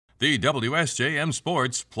The WSJM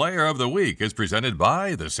Sports Player of the Week is presented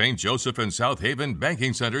by the St. Joseph and South Haven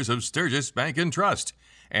Banking Centers of Sturgis Bank and Trust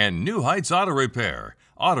and New Heights Auto Repair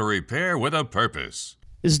with a purpose.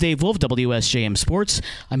 This is Dave Wolf, WSJM Sports.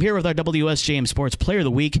 I'm here with our WSJM Sports Player of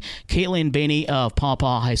the Week, Katelyn Baney of Paw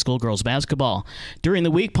Paw High School girls basketball. During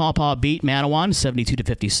the week, Paw Paw beat Manawan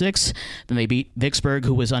 72-56. Then they beat Vicksburg,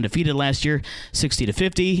 who was undefeated last year,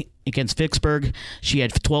 60-50. Against Vicksburg, she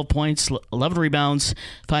had 12 points, 11 rebounds,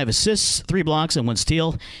 5 assists, 3 blocks, and 1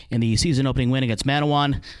 steal. In the season-opening win against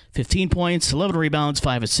Manawan, 15 points, 11 rebounds,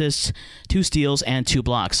 5 assists, 2 steals, and 2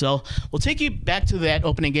 blocks. So we'll take you back to that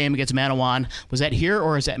opening game against Manawan. Was that here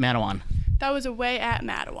or is that Manawan? That was away at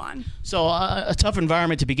Manawan. So a tough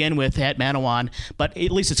environment to begin with at Manawan, but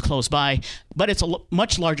at least it's close by. But it's a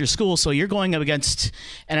much larger school, so you're going up against,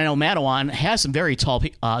 and I know Manawan has some very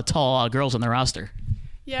tall girls on their roster.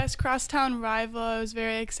 Yes, crosstown rival. I was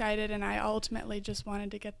very excited, and I ultimately just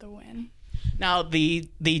wanted to get the win. Now, the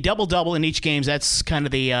double-double in each game, that's kind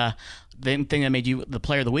of the thing that made you the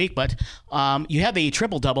player of the week. But you had the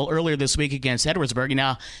triple-double earlier this week against Edwardsburg.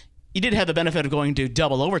 Now, you did have the benefit of going to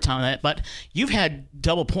double overtime on that, but you've had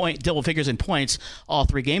double figures in points all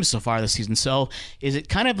 3 games so far this season. So is it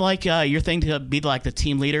kind of like your thing to be like the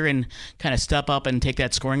team leader and kind of step up and take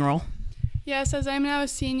that scoring role? Yes, as I'm now a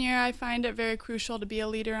senior, I find it very crucial to be a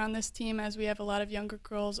leader on this team as we have a lot of younger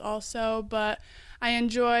girls also, but I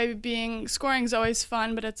enjoy scoring is always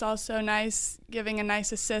fun, but it's also nice giving a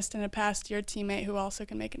nice assist and a pass to your teammate who also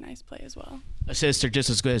can make a nice play as well. Assists are just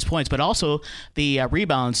as good as points, but also the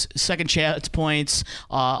rebounds, second chance points,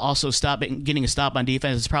 also getting a stop on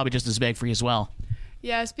defense is probably just as big for you as well.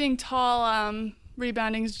 Yes, being tall,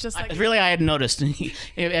 rebounding is just like... Really, I hadn't noticed.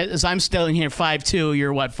 As I'm still in here 5'2",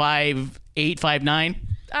 you're what, 5'8", 5'9"?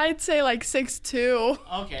 I'd say like 6'2".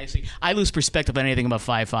 Okay, see, I lose perspective on anything about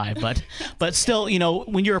 5'5", but still,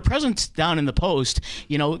 when you're a presence down in the post,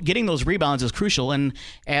 getting those rebounds is crucial. And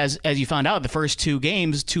as you found out, the first 2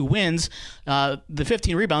 games, 2 wins, the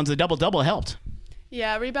 15 rebounds, the double-double helped.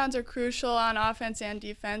 Yeah, rebounds are crucial on offense and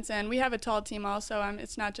defense, and we have a tall team also.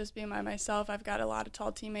 It's not just being by myself. I've got a lot of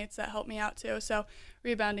tall teammates that help me out too, so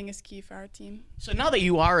rebounding is key for our team. So now that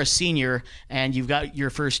you are a senior and you've got your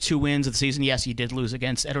first 2 wins of the season, yes, you did lose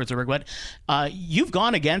against Edwardsburg, but you've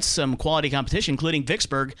gone against some quality competition, including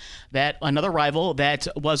Vicksburg, that another rival that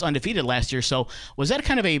was undefeated last year. So was that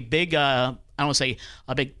kind of a big, I don't want to say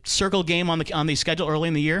a big circle game on the schedule early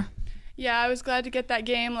in the year? Yeah, I was glad to get that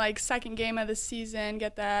game, second game of the season,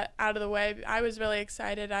 get that out of the way. I was really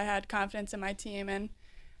excited. I had confidence in my team, and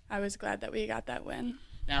I was glad that we got that win.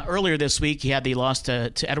 Now, earlier this week, you had the loss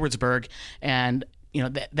to Edwardsburg, and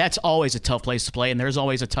that's always a tough place to play, and there's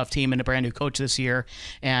always a tough team and a brand new coach this year.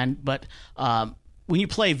 But when you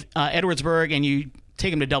play Edwardsburg and you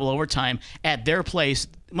take them to double overtime at their place,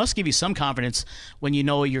 it must give you some confidence when you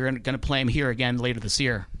know you're going to play them here again later this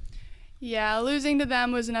year. Yeah, losing to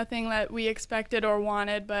them was nothing that we expected or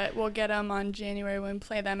wanted, but we'll get them on January when we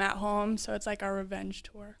play them at home, so it's like our revenge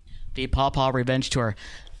tour. The Paw Paw Revenge Tour.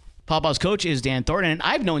 Paw Paw's coach is Dan Thornton, and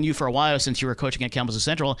I've known you for a while since you were coaching at Kalamazoo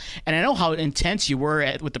Central, and I know how intense you were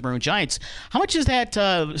with the Maroon Giants. How much does that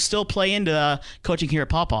still play into coaching here at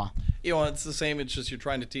Paw Paw? It's the same. It's just you're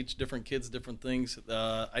trying to teach different kids different things.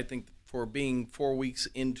 I think for being 4 weeks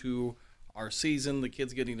into our season, the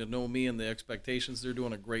kids getting to know me and the expectations, they're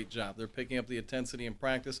doing a great job. They're picking up the intensity in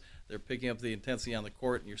practice. They're picking up the intensity on the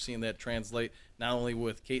court, and you're seeing that translate not only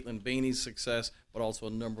with Katelyn Baney's success, but also a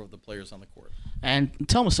number of the players on the court. And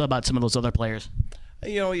tell us about some of those other players.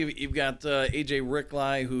 You've got A.J.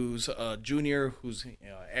 Rickley, who's a junior, who's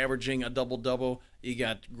averaging a double-double. You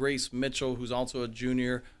got Grace Mitchell, who's also a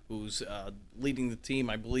junior, who's leading the team,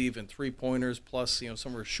 I believe, in 3-pointers, plus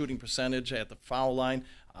some of her shooting percentage at the foul line.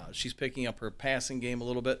 She's picking up her passing game a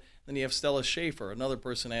little bit. Then you have Stella Schaefer, another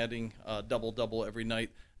person adding double-double every night.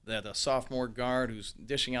 That a sophomore guard who's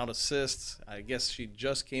dishing out assists. I guess she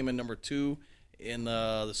just came in number 2 in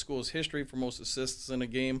the school's history for most assists in a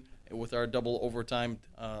game with our double overtime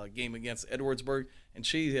game against Edwardsburg. And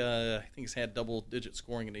she, I think, has had double-digit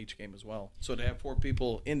scoring in each game as well. So to have 4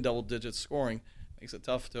 people in double-digit scoring makes it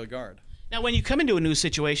tough to guard. Now, when you come into a new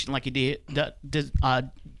situation like you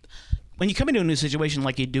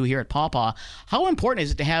do here at Paw Paw, how important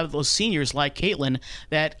is it to have those seniors like Katelyn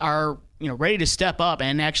that are ready to step up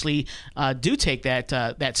and actually do take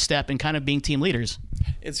that step in kind of being team leaders?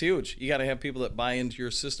 It's huge. You got to have people that buy into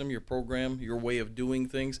your system, your program, your way of doing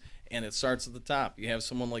things, and it starts at the top. You have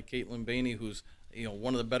someone like Katelyn Baney, who's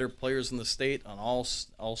one of the better players in the state, an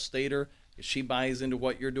all-stater. If she buys into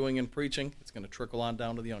what you're doing and preaching, it's going to trickle on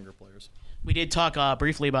down to the younger players. We did talk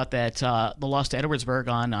briefly about that, the loss to Edwardsburg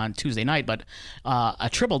on Tuesday night, but a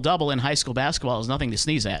triple-double in high school basketball is nothing to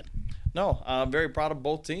sneeze at. No, I'm very proud of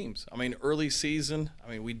both teams. I mean, early season,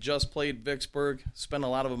 we just played Vicksburg, spent a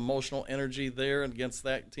lot of emotional energy there against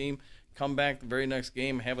that team. Come back the very next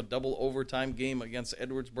game, have a double overtime game against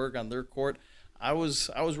Edwardsburg on their court. I was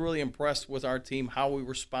really impressed with our team, how we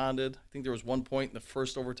responded. I think there was one point in the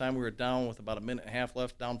first overtime we were down with about a minute and a half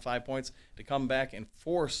left, down 5 points, to come back and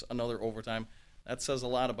force another overtime. That says a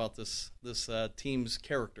lot about this team's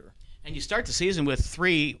character. And you start the season with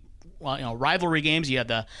three rivalry games. You have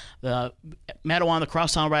the Matawan, the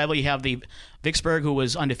crosstown rival. You have the Vicksburg, who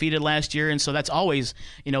was undefeated last year, and so that's always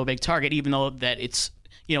a big target, even though that it's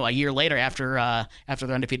a year later after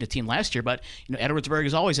the undefeated team last year. But Edwardsburg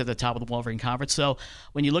is always at the top of the Wolverine Conference. So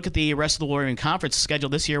when you look at the rest of the Wolverine Conference schedule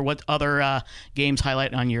this year, what other games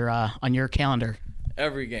highlight on your calendar?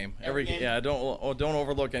 Every game. Yeah, don't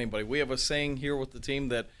overlook anybody. We have a saying here with the team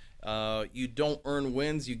that you don't earn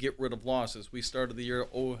wins, you get rid of losses. We started the year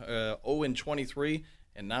 0-23,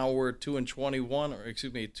 and now we're 2-21, or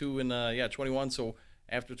excuse me, 21. So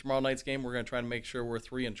after tomorrow night's game, we're going to try to make sure we're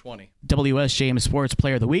 3-20. WSJM Sports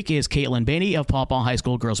Player of the Week is Katelyn Baney of Paw Paw High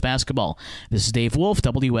School Girls Basketball. This is Dave Wolf,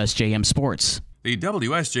 WSJM Sports. The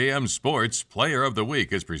WSJM Sports Player of the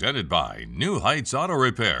Week is presented by New Heights Auto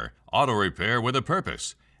Repair with a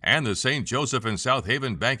purpose, and the St. Joseph and South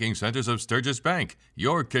Haven Banking Centers of Sturgis Bank,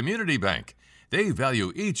 your community bank. They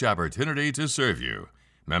value each opportunity to serve you.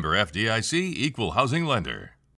 Member FDIC, Equal Housing Lender.